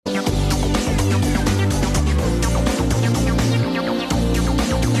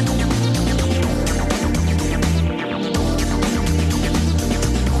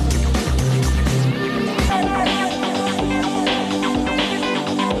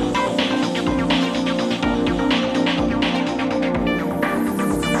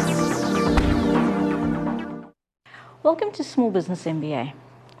Welcome to Small Business MBA.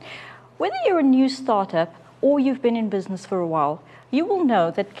 Whether you're a new startup or you've been in business for a while, you will know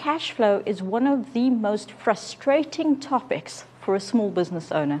that cash flow is one of the most frustrating topics for a small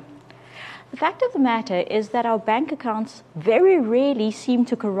business owner. The fact of the matter is that our bank accounts very rarely seem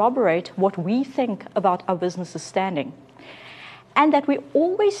to corroborate what we think about our business's standing, and that we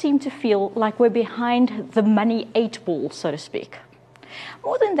always seem to feel like we're behind the money 8 ball, so to speak.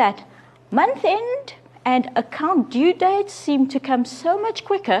 More than that, month end and account due dates seem to come so much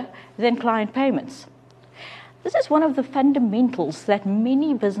quicker than client payments. This is one of the fundamentals that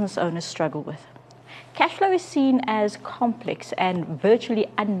many business owners struggle with. Cash flow is seen as complex and virtually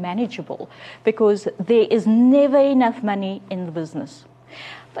unmanageable because there is never enough money in the business.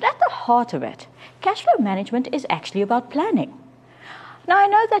 But at the heart of it, cash flow management is actually about planning. Now, I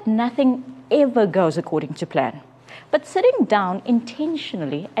know that nothing ever goes according to plan. But sitting down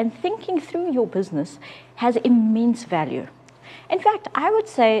intentionally and thinking through your business has immense value. In fact, I would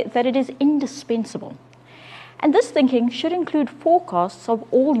say that it is indispensable. And this thinking should include forecasts of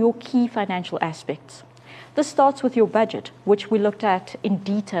all your key financial aspects. This starts with your budget, which we looked at in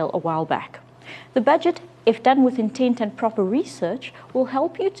detail a while back. The budget, if done with intent and proper research, will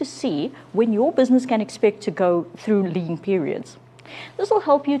help you to see when your business can expect to go through lean periods. This will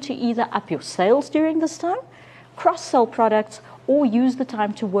help you to either up your sales during this time, cross-sell products, or use the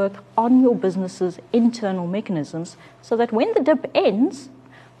time to work on your business's internal mechanisms so that when the dip ends,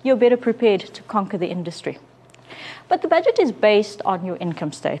 you're better prepared to conquer the industry. But the budget is based on your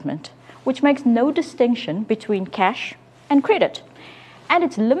income statement, which makes no distinction between cash and credit, and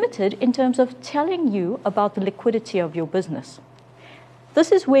it's limited in terms of telling you about the liquidity of your business.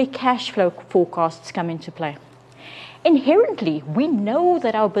 This is where cash flow forecasts come into play. Inherently, we know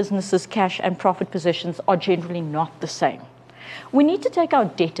that our business's cash and profit positions are generally not the same. We need to take our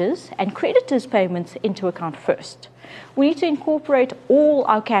debtors and creditors' payments into account first. We need to incorporate all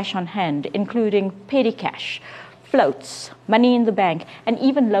our cash on hand, including petty cash, floats, money in the bank, and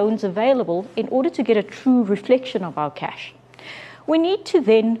even loans available in order to get a true reflection of our cash. We need to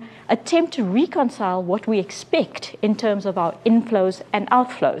then attempt to reconcile what we expect in terms of our inflows and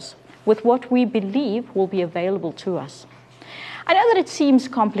outflows with what we believe will be available to us. I know that it seems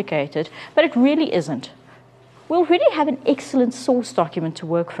complicated, but it really isn't. We already have an excellent source document to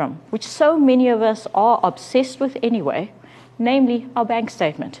work from, which so many of us are obsessed with anyway, namely our bank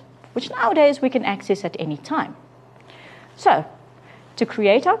statement, which nowadays we can access at any time. So, to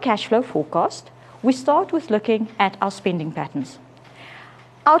create our cash flow forecast, we start with looking at our spending patterns.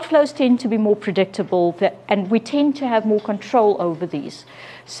 Outflows tend to be more predictable, and we tend to have more control over these.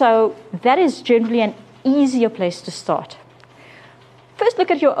 So that is generally an easier place to start. First,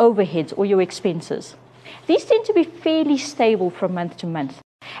 look at your overheads or your expenses. These tend to be fairly stable from month to month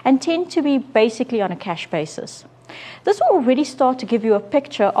and tend to be basically on a cash basis. This will already start to give you a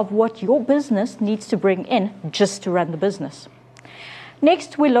picture of what your business needs to bring in just to run the business.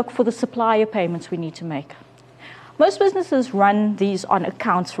 Next, we look for the supplier payments we need to make. Most businesses run these on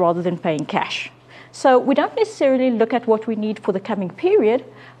accounts rather than paying cash. So we don't necessarily look at what we need for the coming period,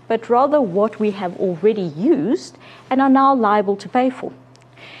 but rather what we have already used and are now liable to pay for.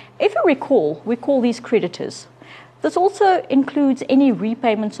 If you recall, we call these creditors. This also includes any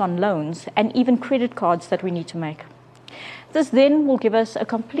repayments on loans and even credit cards that we need to make. This then will give us a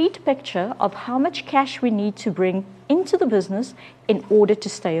complete picture of how much cash we need to bring into the business in order to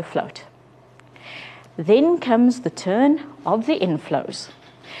stay afloat. Then comes the turn of the inflows.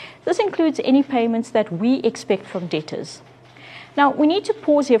 This includes any payments that we expect from debtors. Now, we need to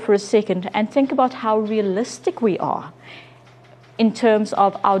pause here for a second and think about how realistic we are in terms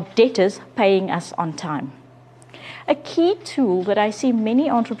of our debtors paying us on time. A key tool that I see many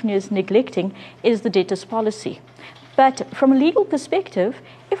entrepreneurs neglecting is the debtors policy. But from a legal perspective,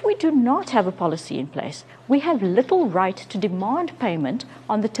 if we do not have a policy in place, we have little right to demand payment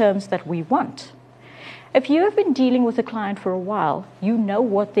on the terms that we want. If you have been dealing with a client for a while, you know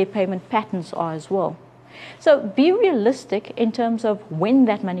what their payment patterns are as well. So be realistic in terms of when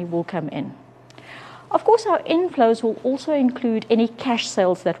that money will come in. Of course, our inflows will also include any cash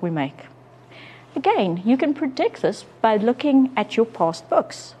sales that we make. Again, you can predict this by looking at your past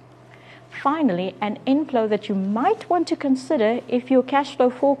books. Finally, an inflow that you might want to consider if your cash flow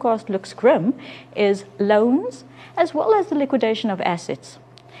forecast looks grim is loans, as well as the liquidation of assets.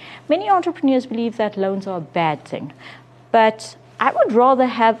 Many entrepreneurs believe that loans are a bad thing, but I would rather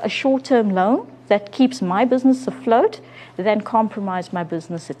have a short-term loan that keeps my business afloat than compromise my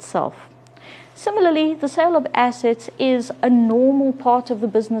business itself. Similarly, the sale of assets is a normal part of the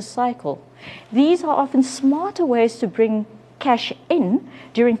business cycle. These are often smarter ways to bring cash in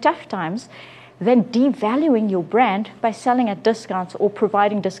during tough times than devaluing your brand by selling at discounts or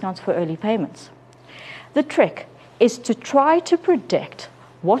providing discounts for early payments. The trick is to try to predict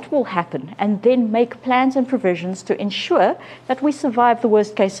what will happen and then make plans and provisions to ensure that we survive the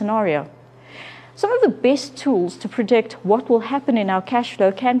worst case scenario. Some of the best tools to predict what will happen in our cash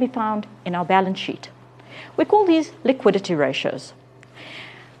flow can be found in our balance sheet. We call these liquidity ratios.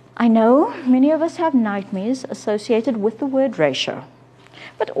 I know many of us have nightmares associated with the word ratio,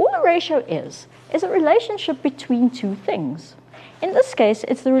 but all a ratio is a relationship between two things. In this case,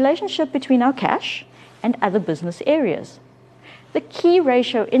 it's the relationship between our cash and other business areas. The key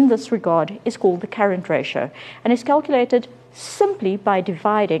ratio in this regard is called the current ratio and is calculated simply by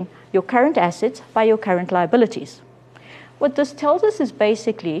dividing your current assets by your current liabilities. What this tells us is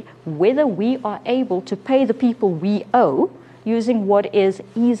basically whether we are able to pay the people we owe using what is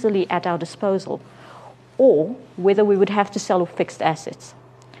easily at our disposal, or whether we would have to sell off fixed assets.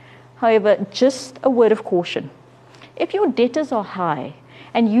 However, just a word of caution. If your debtors are high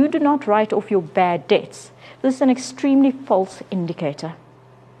and you do not write off your bad debts, this is an extremely false indicator.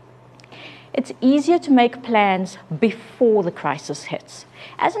 It's easier to make plans before the crisis hits.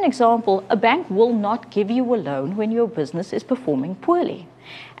 As an example, a bank will not give you a loan when your business is performing poorly,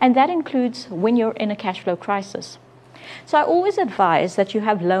 and that includes when you're in a cash flow crisis. So I always advise that you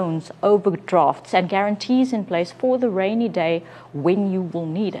have loans, overdrafts, and guarantees in place for the rainy day when you will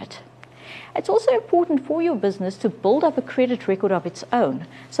need it. It's also important for your business to build up a credit record of its own,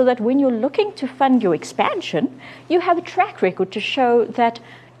 so that when you're looking to fund your expansion, you have a track record to show that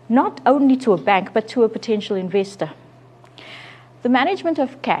not only to a bank, but to a potential investor. The management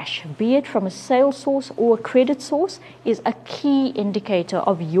of cash, be it from a sales source or a credit source, is a key indicator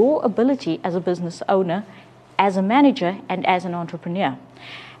of your ability as a business owner, as a manager, and as an entrepreneur,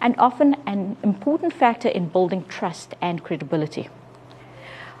 and often an important factor in building trust and credibility.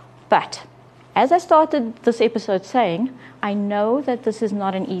 But as I started this episode saying, I know that this is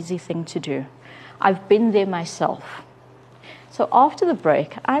not an easy thing to do. I've been there myself. So after the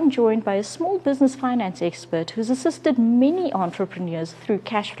break, I'm joined by a small business finance expert who's assisted many entrepreneurs through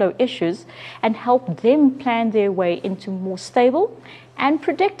cash flow issues and helped them plan their way into more stable and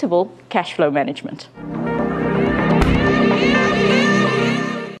predictable cash flow management.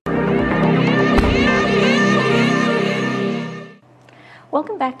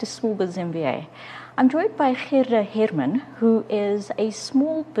 Welcome back to Small Biz MBA. I'm joined by Gerda Herman, who is a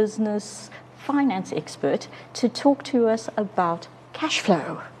small business finance expert, to talk to us about cash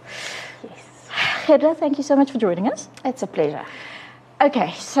flow. Yes. Gerda, thank you so much for joining us. It's a pleasure.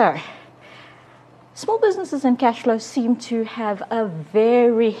 Okay, so small businesses and cash flow seem to have a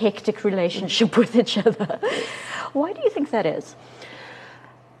very hectic relationship with each other. Why do you think that is?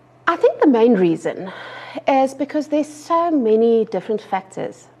 I think the main reason is because there's so many different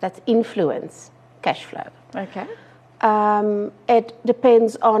factors that influence cash flow. Okay. It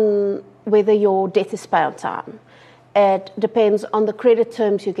depends on whether your debt is paid on time. It depends on the credit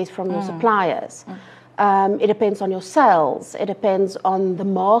terms you get from your suppliers. It depends on your sales. It depends on the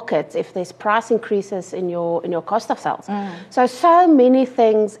market, if there's price increases in your cost of sales. So many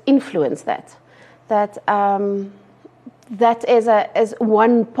things influence that. That is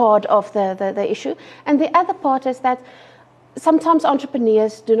one part of the issue. And the other part is that sometimes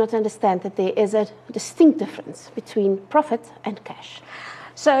entrepreneurs do not understand that there is a distinct difference between profit and cash.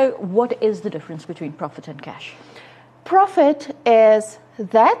 So what is the difference between profit and cash? Profit is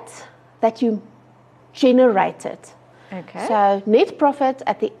that you generated. Okay. So net profit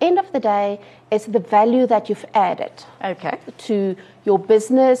at the end of the day is the value that you've added to your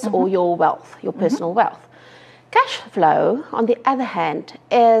business or your wealth, your personal wealth. Cash flow, on the other hand,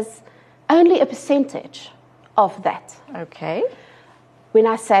 is only a percentage of that. Okay. When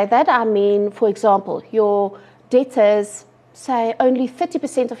I say that, I mean, for example, your debtors, say only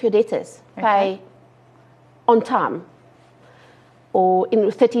 30% of your debtors pay on time or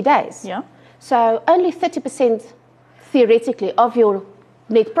in 30 days. Yeah. So only 30% theoretically of your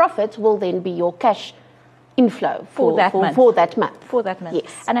net profit will then be your cash inflow for that month. For that month.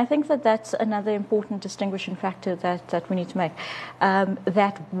 Yes. And I think that that's another important distinguishing factor that we need to make,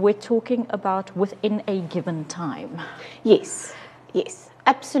 that we're talking about within a given time. Yes,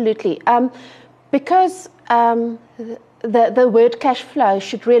 absolutely. Because the word cash flow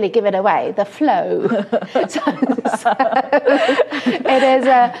should really give it away, the flow.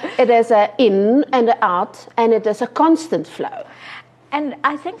 It is a in and a out, and it is a constant flow. And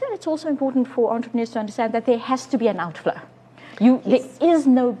I think that it's also important for entrepreneurs to understand that there has to be an outflow. There is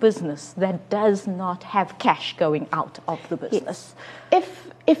no business that does not have cash going out of the business. Yes.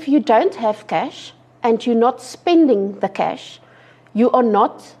 If you don't have cash and you're not spending the cash, you are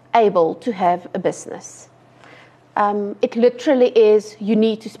not able to have a business. It literally is you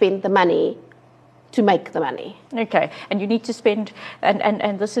need to spend the money to make the money. Okay, and you need to spend,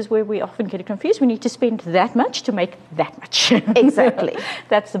 and this is where we often get confused, we need to spend that much to make that much. Exactly.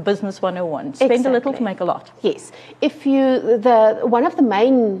 That's the business 101. Spend a little to make a lot. Yes. One of the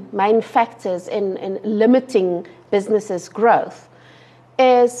main factors in limiting businesses' growth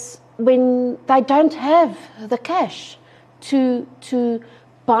is when they don't have the cash to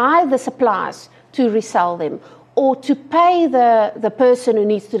buy the supplies to resell them or to pay the person who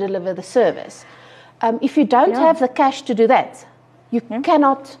needs to deliver the service. If you don't have the cash to do that, you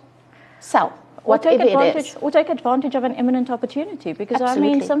cannot sell whatever it is. Or take advantage of an imminent opportunity, because Absolutely.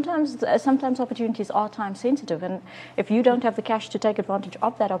 I mean, sometimes opportunities are time sensitive, and if you don't have the cash to take advantage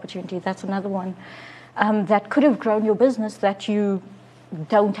of that opportunity, that's another one that could have grown your business that you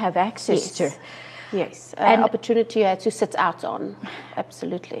don't have access to. Yes, an opportunity you had to sit out on.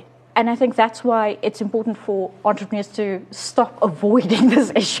 Absolutely. And I think that's why it's important for entrepreneurs to stop avoiding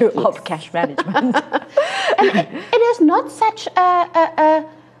this issue of cash management. And it is not such a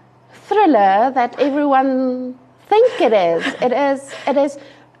thriller that everyone think it is. It is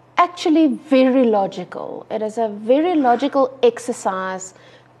actually very logical. It is a very logical exercise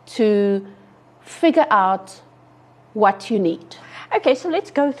to figure out what you need. Okay, so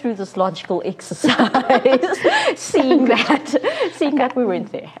let's go through this logical exercise, seeing that we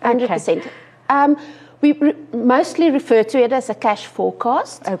went there. 100%. We mostly refer to it as a cash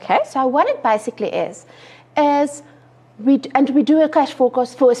forecast. Okay. So what it basically is we do a cash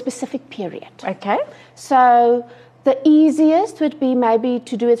forecast for a specific period. Okay. So the easiest would be maybe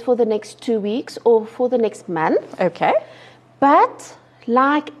to do it for the next 2 weeks or for the next month. Okay. But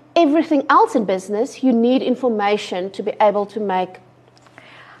like everything else in business, you need information to be able to make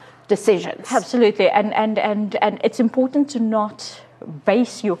decisions. Absolutely, and it's important to not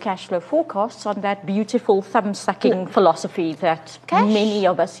base your cash flow forecasts on that beautiful thumb-sucking philosophy that many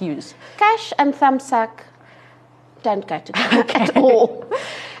of us use. Cash and thumb-suck don't go together at all.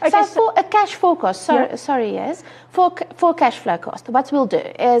 Okay, so for a cash forecast, for cash flow cost, what we'll do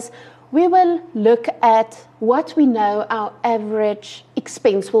is we will look at what we know our average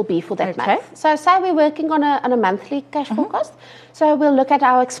expense will be for that month. So say we're working on a monthly cash forecast. So we'll look at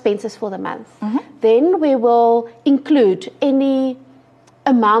our expenses for the month. Then we will include any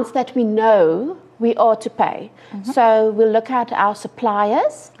amounts that we know we are to pay. So we'll look at our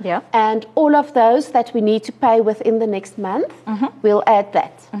suppliers and all of those that we need to pay within the next month, we'll add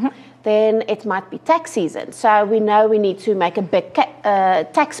that. Then it might be tax season. So we know we need to make a big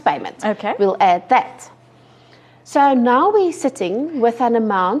tax payment. Okay. We'll add that. So now we're sitting with an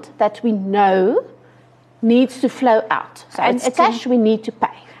amount that we know needs to flow out. So it's cash we need to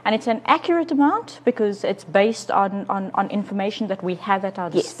pay. And it's an accurate amount because it's based on information that we have at our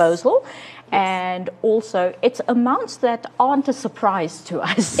disposal. And also it's amounts that aren't a surprise to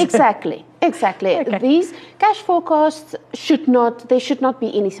us. Exactly. Okay. These cash forecasts should not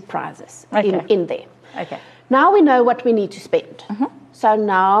be any surprises in there. Okay. Now we know what we need to spend. So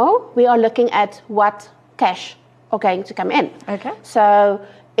now we are looking at what cash are going to come in. Okay. So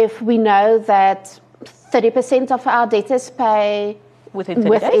if we know that 30% of our debtors pay within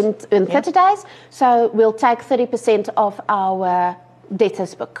 30 days, so we'll take 30% of our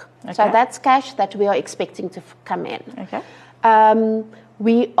debtors book. Okay. So that's cash that we are expecting to come in. Okay.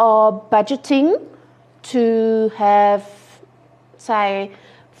 We are budgeting to have, say,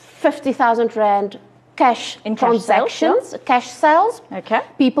 50,000 Rand cash in transactions, cash sales,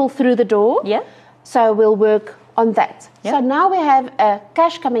 people through the door. Yeah. So we'll work on that. Yeah. So now we have a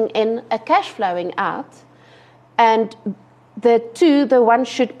cash coming in, a cash flowing out, and the one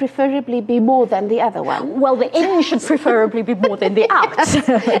should preferably be more than the other one. Well, the in should preferably be more than the out.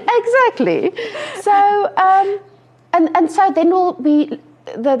 Exactly. So, and so then will be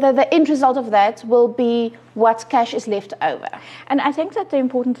the end result of that will be what cash is left over. And I think that the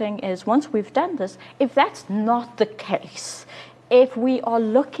important thing is once we've done this, if that's not the case, if we are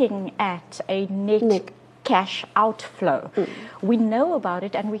looking at a net cash outflow, we know about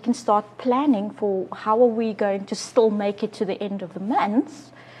it and we can start planning for how are we going to still make it to the end of the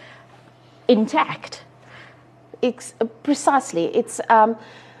month intact. Precisely. It's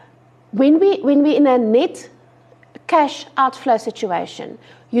when we're in a net cash outflow situation,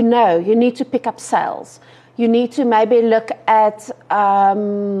 you need to pick up sales. You need to maybe look at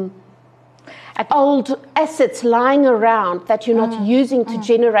old assets lying around that you're not using to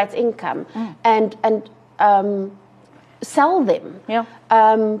generate income and sell them. Yeah.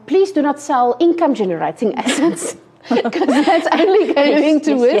 Please do not sell income generating assets. because that's only going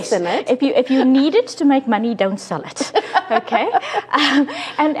to worsen it. If you need it to make money, don't sell it. Okay.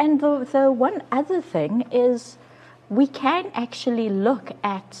 And the one other thing is, we can actually look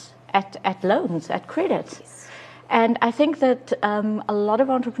at loans, at credit. Yes. And I think that a lot of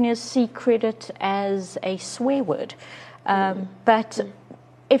entrepreneurs see credit as a swear word. But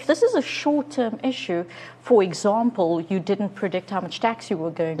if this is a short-term issue, for example, you didn't predict how much tax you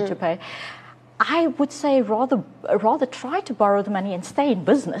were going to pay, I would say rather try to borrow the money and stay in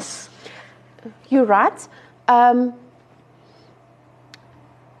business. You're right.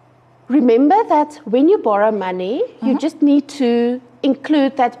 Remember that when you borrow money, you just need to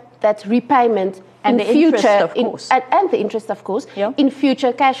include that repayment and in the future, interest, of course. And the interest, of course, Yeah. in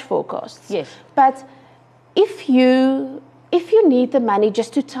future cash forecasts. Yes. But if you need the money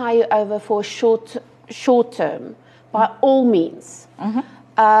just to tie you over for a short term, by all means,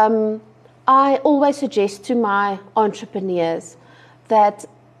 I always suggest to my entrepreneurs that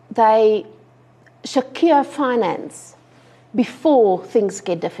they secure finance before things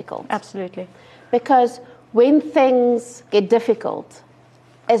get difficult. Absolutely. Because when things get difficult,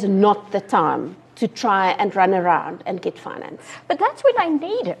 is not the time to try and run around and get finance. But that's when I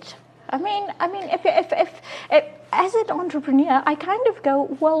need it. I mean, if as an entrepreneur, I kind of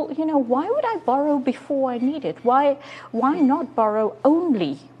go, well, why would I borrow before I need it? Why not borrow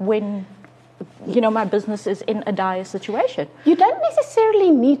only when, my business is in a dire situation? You don't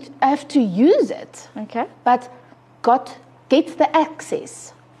necessarily have to use it. Okay. But get the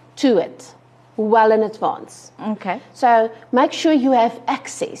access to it well in advance. Okay. So make sure you have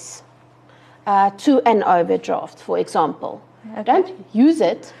access to an overdraft, for example. Okay. Don't use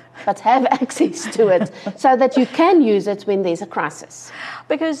it, but have access to it so that you can use it when there's a crisis.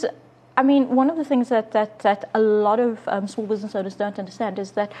 Because, one of the things that a lot of small business owners don't understand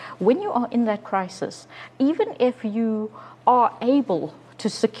is that when you are in that crisis, even if you are able to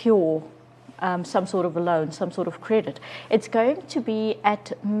secure some sort of a loan, some sort of credit, it's going to be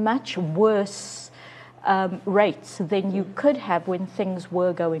at much worse rates than you could have when things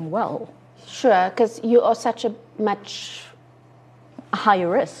were going well. Sure, because you are such a much higher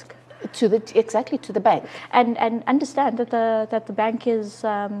risk to the bank, and understand that the bank is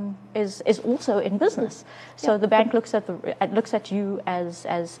also in business. So the bank looks at you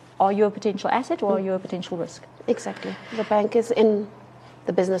as are you a potential asset or are you a potential risk? Exactly, the bank is in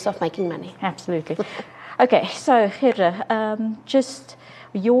the business of making money. Absolutely. Okay, so Gerda, just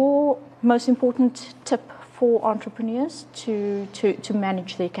your most important tip for entrepreneurs to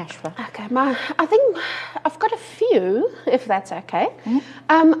manage their cash flow. Okay, I think I've got a few, if that's okay.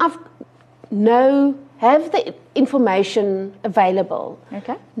 Have the information available.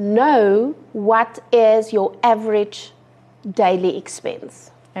 Okay. Know what is your average daily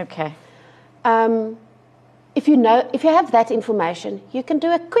expense. Okay. If you have that information, you can do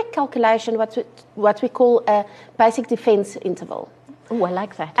a quick calculation, what we call a basic defense interval. Oh, I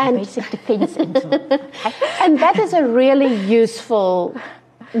like that. A basic defense interval. Okay. And that is a really useful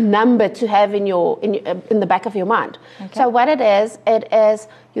number to have in the back of your mind. Okay. So what it is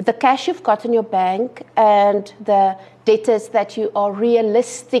the cash you've got in your bank and the debtors that you are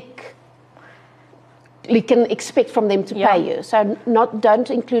realistically can expect from them to pay you. So don't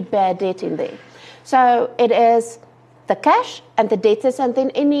include bad debt in there. So it is the cash and the debtors and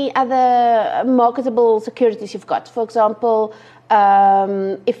then any other marketable securities you've got. For example,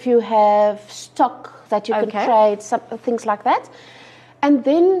 if you have stock that you can trade, things like that. And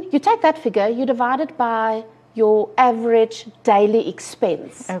then you take that figure, you divide it by your average daily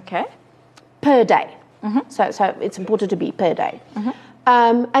expense. Okay. Per day. Mm-hmm. So it's important to be per day. Mm-hmm.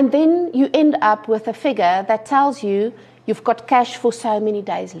 And then you end up with a figure that tells you you've got cash for so many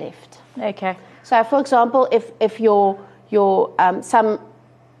days left. Okay. So, for example, if your sum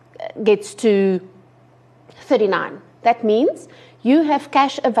gets to 39, that means you have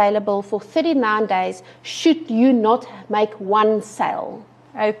cash available for 39 days should you not make one sale.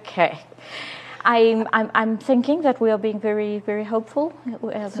 Okay. I'm thinking that we are being very, very hopeful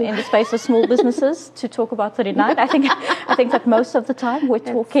in the space of small businesses to talk about 39. I think that most of the time we're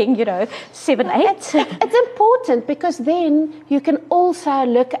talking, 7, 8. It's important because then you can also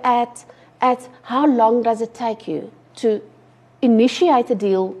look at how long does it take you to initiate a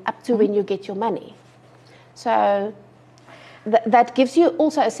deal up to when you get your money. So that gives you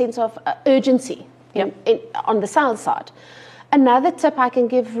also a sense of urgency on the sales side. Another tip I can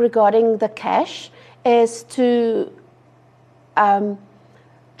give regarding the cash is to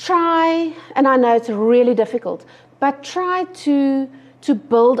try, and I know it's really difficult, but try to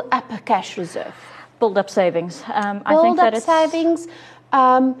build up a cash reserve. Build up savings. Savings.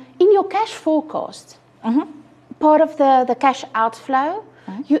 In your cash forecast, part of the cash outflow,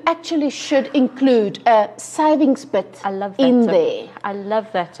 you actually should include a savings bit in there. I love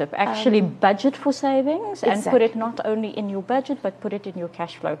that tip. Actually budget for savings and put it not only in your budget, but put it in your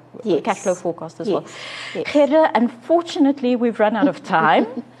cash flow forecast as well. Yes. Gerda, unfortunately, we've run out of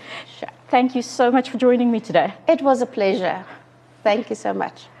time. Thank you so much for joining me today. It was a pleasure. Thank you so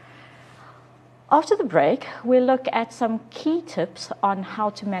much. After the break, we'll look at some key tips on how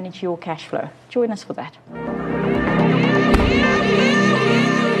to manage your cash flow. Join us for that.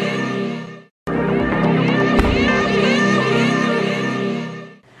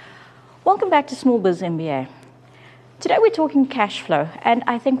 Welcome back to Small Biz MBA. Today we're talking cash flow, and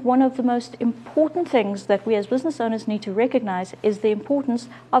I think one of the most important things that we as business owners need to recognize is the importance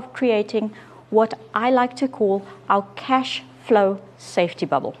of creating what I like to call our cash flow safety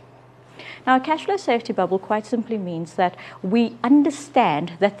bubble. Now, a cash flow safety bubble quite simply means that we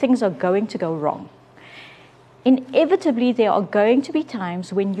understand that things are going to go wrong. Inevitably, there are going to be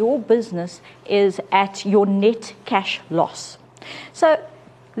times when your business is at your net cash loss. So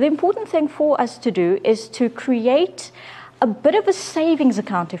the important thing for us to do is to create a bit of a savings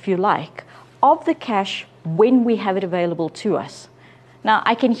account, if you like, of the cash when we have it available to us. Now,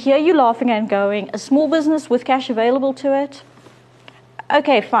 I can hear you laughing and going, a small business with cash available to it?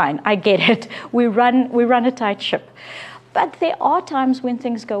 Okay, fine, I get it. We run a tight ship. But there are times when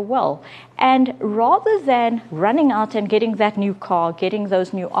things go well. And rather than running out and getting that new car, getting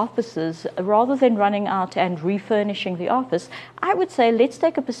those new offices, rather than running out and refurnishing the office, I would say let's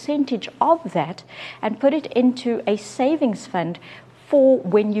take a percentage of that and put it into a savings fund for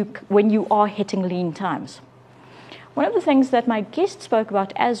when you are hitting lean times. One of the things that my guest spoke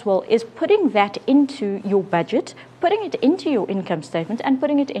about as well is putting that into your budget, putting it into your income statement, and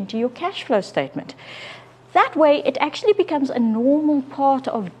putting it into your cash flow statement. That way, it actually becomes a normal part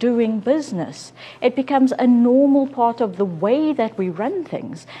of doing business. It becomes a normal part of the way that we run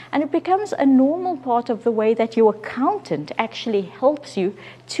things. And it becomes a normal part of the way that your accountant actually helps you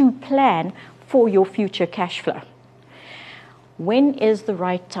to plan for your future cash flow. When is the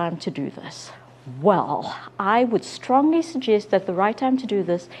right time to do this? Well, I would strongly suggest that the right time to do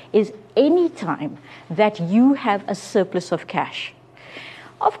this is any time that you have a surplus of cash.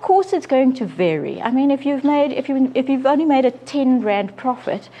 Of course, it's going to vary. I mean, if you've only made a 10 Rand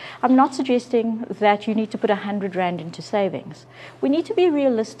profit, I'm not suggesting that you need to put 100 Rand into savings. We need to be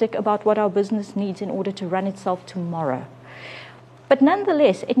realistic about what our business needs in order to run itself tomorrow. But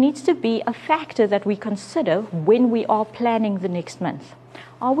nonetheless, it needs to be a factor that we consider when we are planning the next month.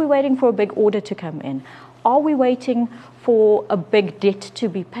 Are we waiting for a big order to come in? Are we waiting for a big debt to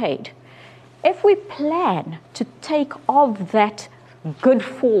be paid? If we plan to take of that good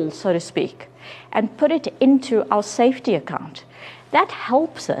fall, so to speak, and put it into our safety account, that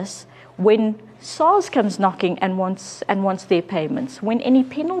helps us when SARS comes knocking and wants their payments, when any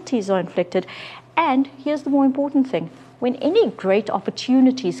penalties are inflicted, and here's the more important thing, when any great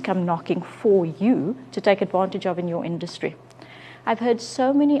opportunities come knocking for you to take advantage of in your industry. I've heard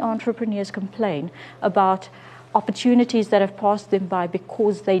so many entrepreneurs complain about opportunities that have passed them by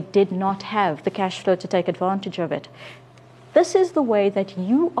because they did not have the cash flow to take advantage of it. This is the way that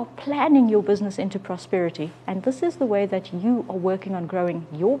you are planning your business into prosperity, and this is the way that you are working on growing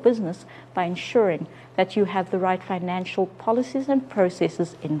your business by ensuring that you have the right financial policies and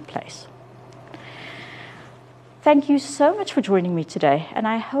processes in place. Thank you so much for joining me today, and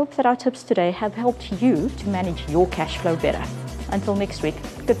I hope that our tips today have helped you to manage your cash flow better. Until next week,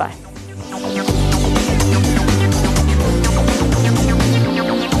 goodbye.